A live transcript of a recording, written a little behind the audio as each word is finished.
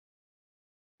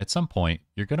At some point,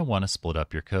 you're going to want to split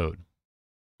up your code.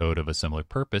 Code of a similar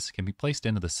purpose can be placed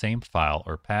into the same file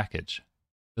or package.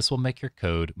 This will make your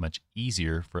code much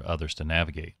easier for others to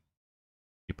navigate.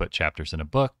 You put chapters in a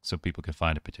book so people can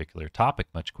find a particular topic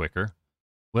much quicker.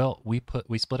 Well, we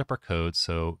split up our code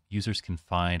so users can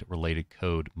find related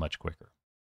code much quicker.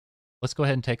 Let's go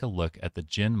ahead and take a look at the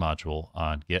Gen module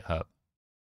on GitHub.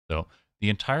 So the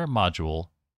entire module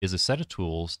is a set of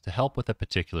tools to help with a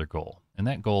particular goal, and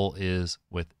that goal is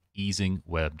with easing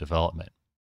web development.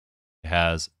 It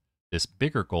has this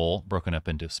bigger goal broken up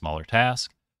into smaller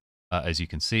tasks. As you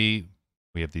can see,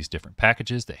 we have these different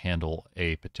packages that handle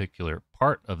a particular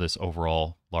part of this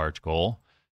overall large goal.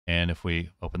 And if we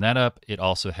open that up, it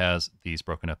also has these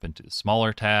broken up into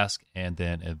smaller tasks and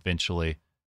then eventually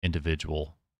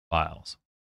individual files.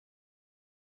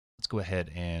 Let's go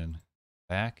ahead and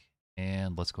back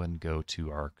and let's go ahead and go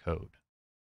to our code.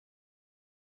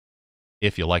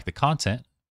 If you like the content,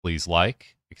 please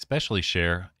like, especially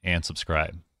share, and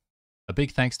subscribe. A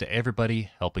big thanks to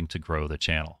everybody helping to grow the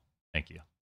channel. Thank you.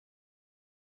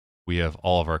 We have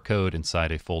all of our code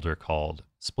inside a folder called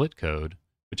split code,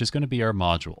 which is going to be our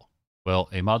module. Well,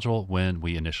 a module when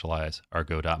we initialize our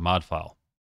go.mod file.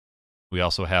 We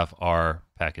also have our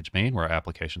package main where our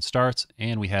application starts,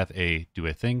 and we have a do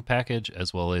a thing package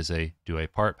as well as a do a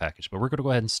part package. But we're going to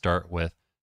go ahead and start with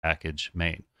package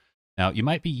main. Now, you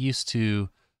might be used to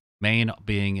main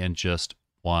being in just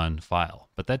one file,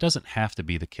 but that doesn't have to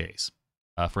be the case.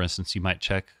 For instance, you might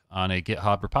check on a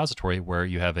GitHub repository where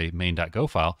you have a main.go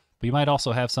file, but you might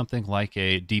also have something like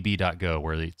a db.go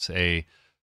where it's a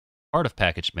part of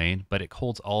package main, but it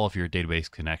holds all of your database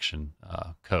connection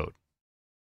code.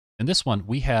 In this one,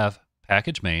 we have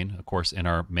package main, of course, in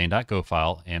our main.go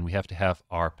file, and we have to have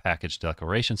our package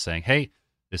declaration saying, hey,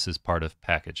 this is part of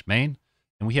package main.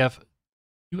 And we have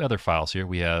two other files here.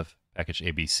 We have package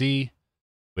ABC,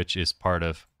 which is part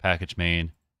of package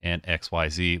main, and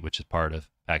XYZ, which is part of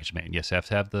package main. Yes, you have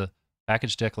to have the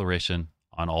package declaration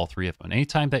on all three of them. And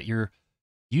anytime that you're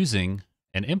using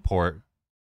an import,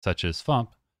 such as func,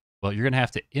 well, you're going to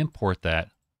have to import that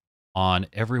on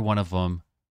every one of them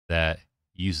that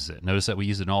uses it. Notice that we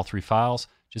use it in all three files.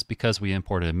 Just because we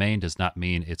imported a main does not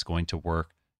mean it's going to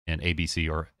work in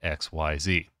ABC or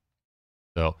XYZ.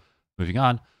 So moving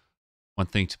on, one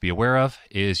thing to be aware of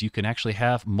is you can actually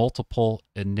have multiple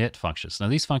init functions. Now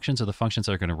these functions are the functions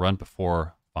that are going to run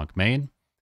before func main,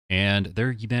 and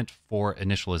they're meant for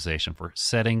initialization, for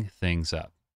setting things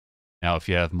up. Now if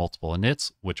you have multiple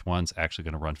inits, which one's actually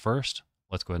going to run first?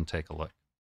 Let's go ahead and take a look.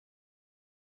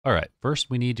 All right, first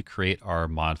we need to create our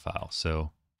mod file.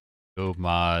 So go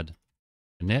mod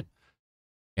init.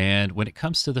 And when it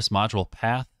comes to this module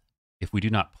path, if we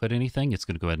do not put anything, it's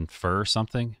going to go ahead and infer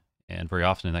something. And very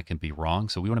often that can be wrong.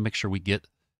 So we want to make sure we get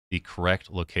the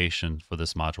correct location for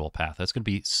this module path. That's going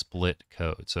to be split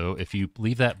code. So if you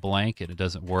leave that blank and it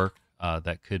doesn't work,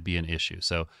 that could be an issue.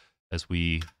 So as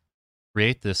we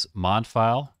create this mod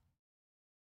file,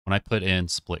 when I put in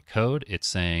split code, it's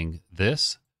saying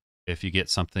this. If you get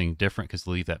something different because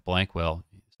leave that blank, well,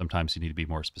 sometimes you need to be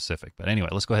more specific. But anyway,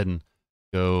 let's go ahead and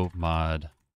go mod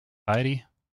tidy.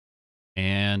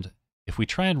 And if we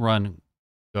try and run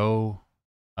go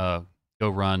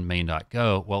run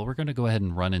main.go, well, we're going to go ahead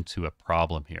and run into a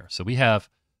problem here. So we have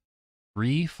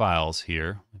three files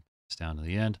here. It's down to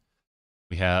the end.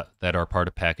 We have that are part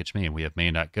of package main. We have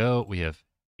main.go, we have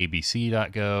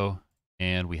abc.go,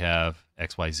 and we have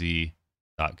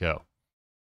xyz.go.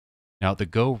 Now the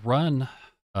go run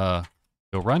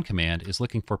command is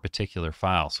looking for a particular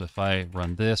file. So if I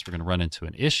run this, we're going to run into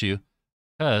an issue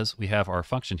because we have our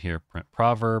function here, print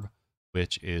proverb,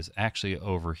 which is actually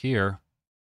over here,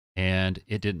 and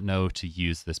it didn't know to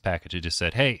use this package. It just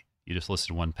said, hey, you just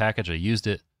listed one package, I used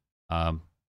it, it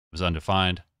was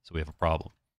undefined, so we have a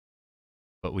problem.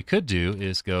 What we could do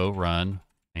is go run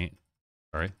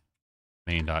main.go,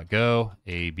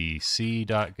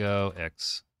 abc.go,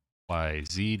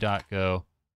 xyz.go,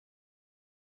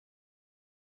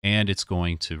 and it's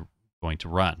going to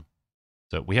run.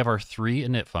 So we have our three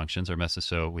init functions, our message.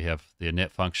 So we have the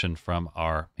init function from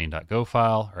our main.go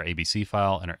file, our abc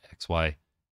file, and our xyz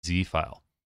file.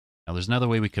 Now there's another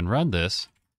way we can run this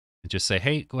and just say,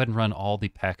 hey, go ahead and run all the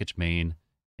package main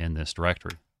in this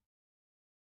directory.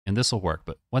 And this will work.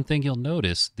 But one thing you'll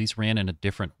notice, these ran in a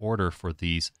different order for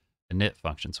these init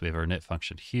functions. We have our init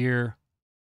function here,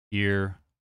 here,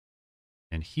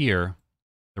 and here.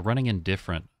 They're running in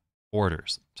different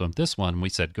orders. So in this one, we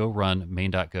said go run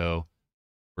main.go.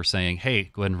 We're saying, hey,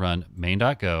 go ahead and run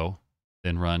main.go,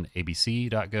 then run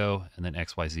abc.go, and then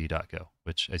xyz.go,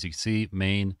 which as you can see,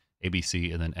 main,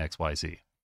 abc, and then xyz.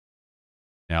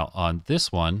 Now on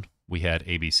this one, we had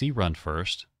ABC run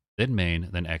first, then main,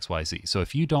 then XYZ. So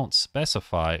if you don't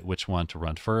specify which one to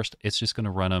run first, it's just going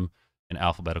to run them in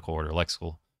alphabetical order,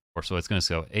 lexical order. So it's going to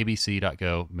go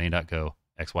abc.go, main.go,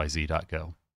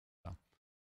 xyz.go. So,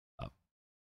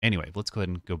 anyway, let's go ahead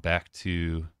and go back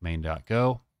to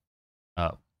main.go.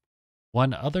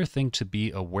 One other thing to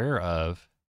be aware of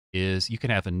is you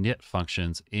can have init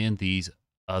functions in these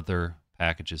other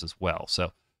packages as well.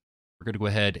 So we're going to go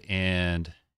ahead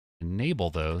and enable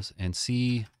those and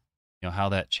see how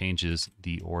that changes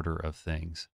the order of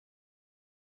things.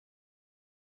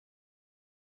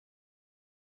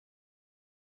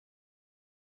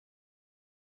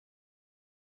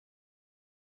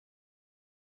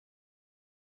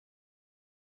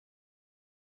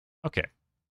 Okay,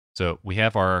 so we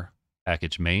have our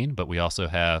package main, but we also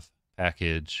have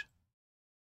package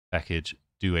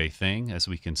do a thing. As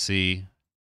we can see,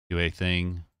 do a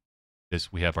thing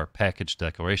is we have our package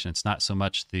declaration. It's not so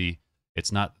much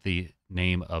it's not the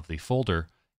name of the folder,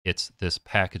 it's this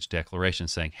package declaration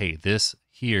saying, hey, this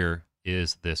here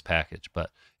is this package,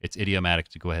 but it's idiomatic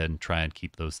to go ahead and try and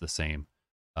keep those the same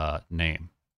name.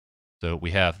 So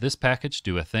we have this package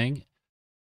do a thing.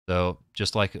 So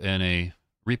just like in a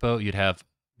repo, you'd have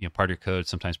part of your code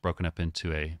sometimes broken up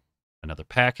into another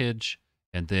package,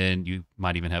 and then you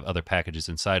might even have other packages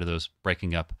inside of those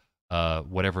breaking up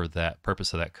whatever that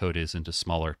purpose of that code is into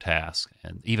smaller tasks.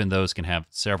 And even those can have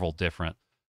several different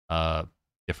files,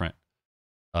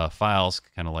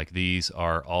 kind of like these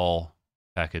are all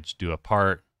package do a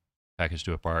part.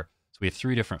 So we have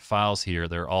 3 different files here.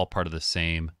 They're all part of the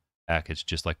same package,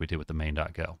 just like we did with the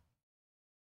main.go.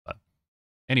 But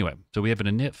anyway, so we have an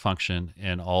init function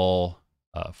in all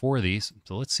 4 of these.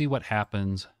 So let's see what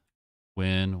happens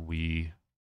when we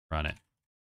run it.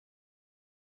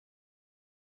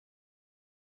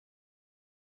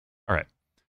 All right,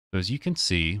 so as you can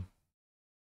see,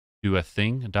 do a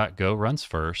thing.go runs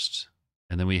first,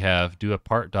 and then we have do a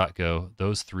part.go.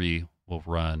 Those 3 will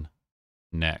run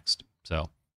next. So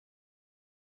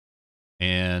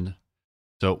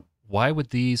why would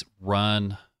these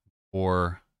run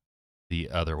before the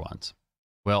other ones?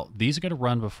 Well, these are going to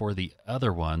run before the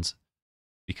other ones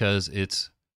because it's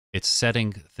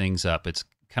setting things up. It's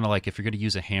kind of like if you're going to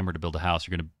use a hammer to build a house,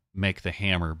 you're going to make the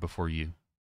hammer before you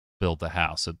build the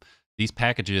house. So these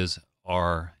packages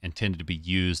are intended to be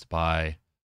used by,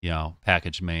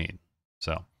 package main.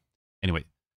 So anyway,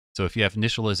 so if you have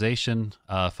initialization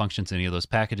functions in any of those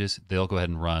packages, they'll go ahead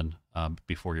and run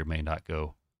before your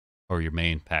main.go or your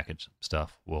main package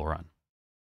stuff will run.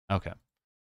 Okay.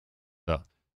 So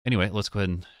anyway, let's go ahead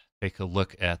and take a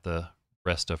look at the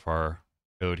rest of our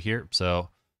code here. So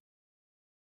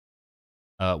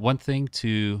one thing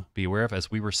to be aware of,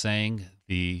 as we were saying,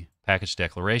 the package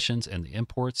declarations and the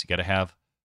imports, you got to have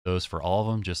those for all of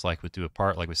them, just like with do a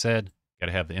part, like we said, got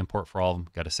to have the import for all of them,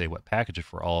 got to say what package is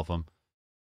for all of them.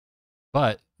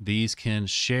 But these can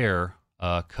share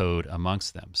code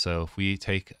amongst them. So if we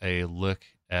take a look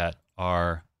at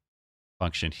our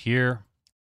function here,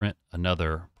 print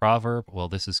another proverb. Well,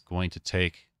 this is going to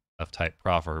take of type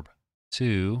proverb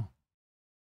 2,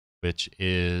 which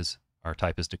is our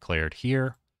type is declared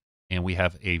here, and we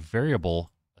have a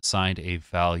variable assigned a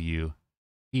value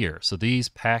here. So these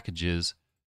packages,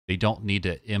 they don't need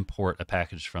to import a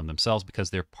package from themselves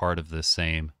because they're part of the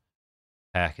same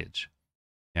package.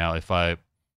 Now, if I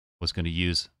was going to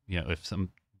use, if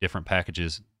some different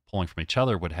packages pulling from each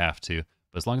other would have to,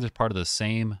 but as long as it's part of the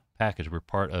same package, we're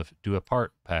part of do a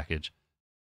part package,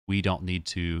 we don't need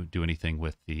to do anything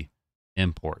with the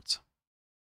imports.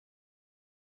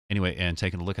 Anyway, and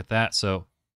taking a look at that, so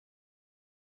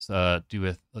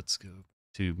let's go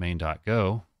to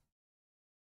main.go.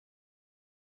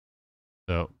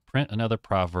 So print another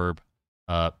proverb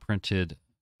printed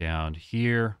down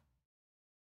here.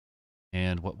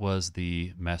 And what was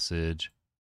the message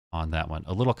on that one?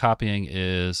 A little copying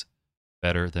is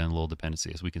better than a little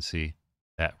dependency. As we can see,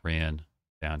 that ran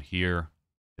down here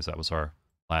because that was our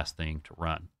last thing to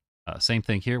run. Same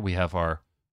thing here. We have our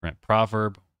print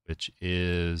proverb, which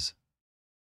is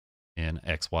in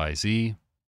XYZ,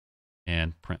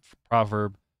 and print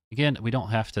proverb. Again, we don't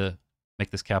have to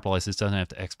make this capitalized. This doesn't have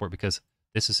to export because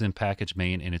this is in package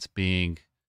main and it's being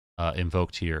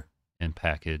invoked here in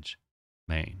package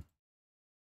main.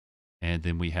 And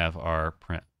then we have our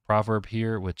print proverb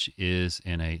here, which is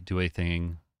in a do a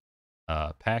thing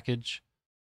package.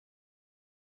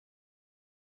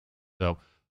 So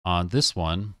on this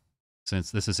one,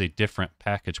 since this is a different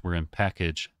package, we're in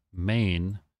package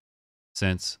main,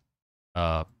 since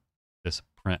this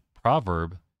print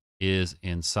proverb is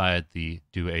inside the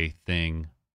do a thing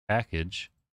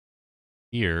package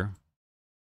here,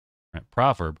 print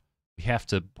proverb, we have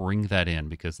to bring that in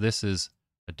because this is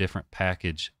a different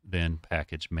package than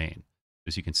package main.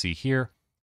 As you can see here,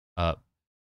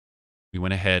 we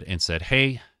went ahead and said,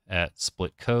 hey, at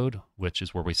split code, which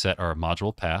is where we set our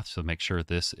module path. So make sure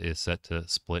this is set to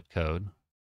split code.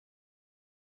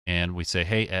 And we say,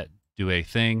 hey, at do a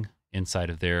thing inside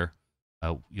of there,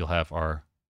 you'll have our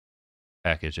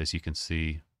package, as you can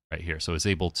see right here. So it's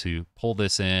able to pull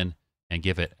this in and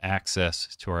give it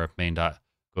access to our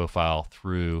main.go file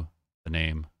through the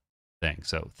name thing.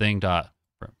 So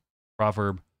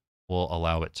thing.proverb will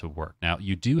allow it to work. Now,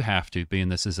 you do have to, being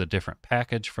this is a different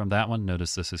package from that one,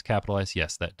 notice this is capitalized.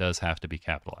 Yes, that does have to be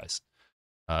capitalized.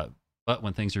 But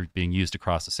when things are being used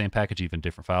across the same package, even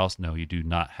different files, no, you do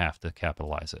not have to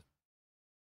capitalize it.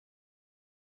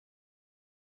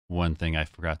 One thing I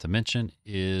forgot to mention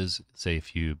is, say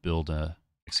if you build a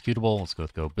executable, let's go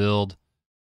with go build.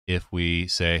 If we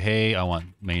say, hey, I want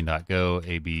main.go,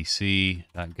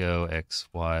 abc.go,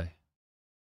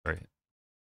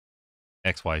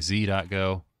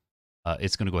 xyz.go,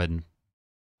 it's going to go ahead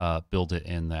and build it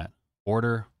in that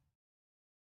order.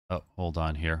 Oh, hold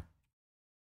on here.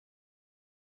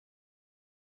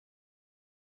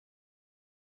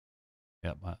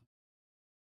 Yep.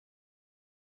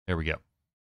 There we go.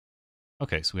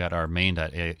 Okay, so we got our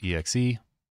main.exe.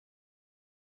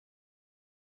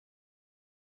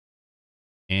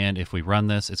 And if we run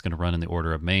this, it's going to run in the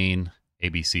order of main,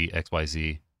 ABC,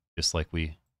 XYZ, just like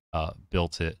we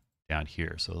built it down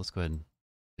here. So let's go ahead and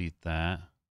delete that.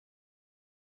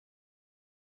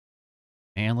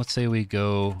 And let's say we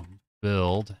go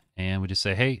build and we just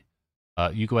say, hey,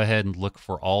 you go ahead and look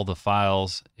for all the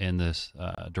files in this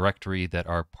directory that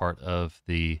are part of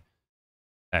the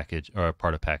package or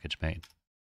part of package main.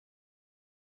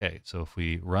 Okay, so if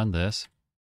we run this,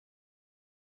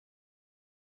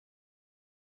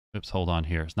 oops, hold on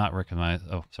here. It's not recognized.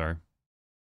 Oh, sorry.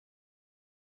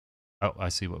 Oh, I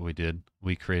see what we did.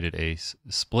 We created a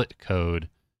split code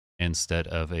instead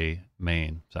of a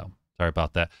main. So sorry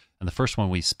about that. And the first one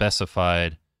we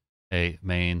specified a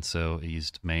main, so it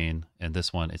used main. And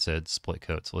this one, it said split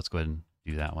code. So let's go ahead and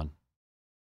do that one.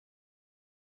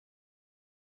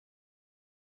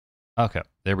 Okay,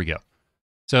 there we go.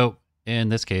 So in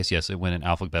this case, yes, it went in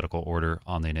alphabetical order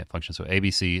on the init function. So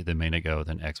ABC, then main.go,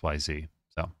 then XYZ.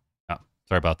 So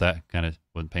sorry about that. Kind of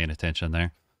wasn't paying attention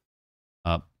there.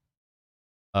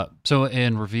 So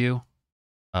in review,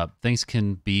 things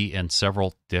can be in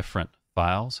several different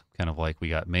files, kind of like we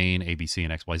got main, ABC,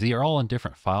 and XYZ are all in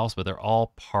different files, but they're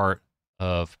all part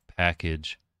of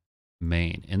package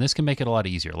main. And this can make it a lot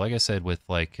easier. Like I said, with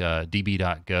like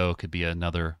db.go could be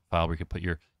another file where you could put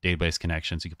your database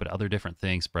connections. You could put other different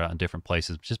things spread out in different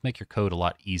places. Just make your code a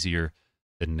lot easier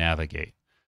to navigate.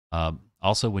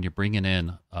 Also, when you're bringing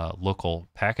in local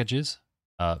packages,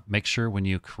 make sure when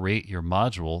you create your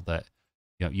module that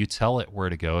you tell it where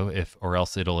to go, or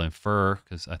else it'll infer.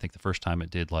 Because I think the first time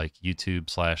it did like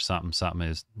YouTube/something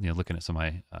is looking at some of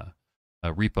my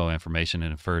repo information and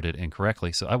inferred it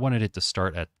incorrectly. So I wanted it to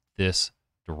start at this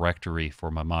directory for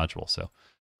my module. So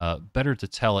better to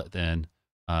tell it than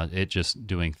it just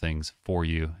doing things for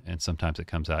you, and sometimes it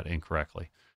comes out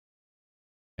incorrectly.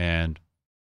 And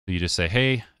so you just say,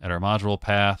 hey, at our module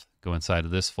path, go inside of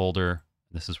this folder.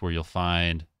 This is where you'll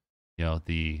find,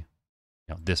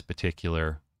 this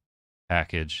particular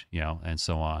package, and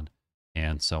so on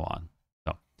and so on.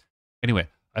 So anyway,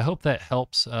 I hope that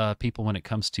helps people when it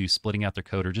comes to splitting out their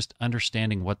code or just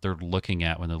understanding what they're looking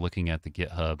at when they're looking at the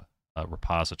GitHub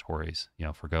repositories,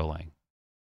 for Golang.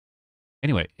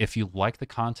 Anyway, if you like the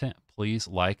content, please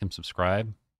like and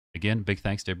subscribe. Again, big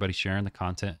thanks to everybody sharing. The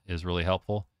content is really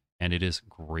helpful, and it is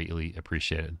greatly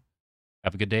appreciated.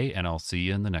 Have a good day, and I'll see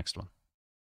you in the next one.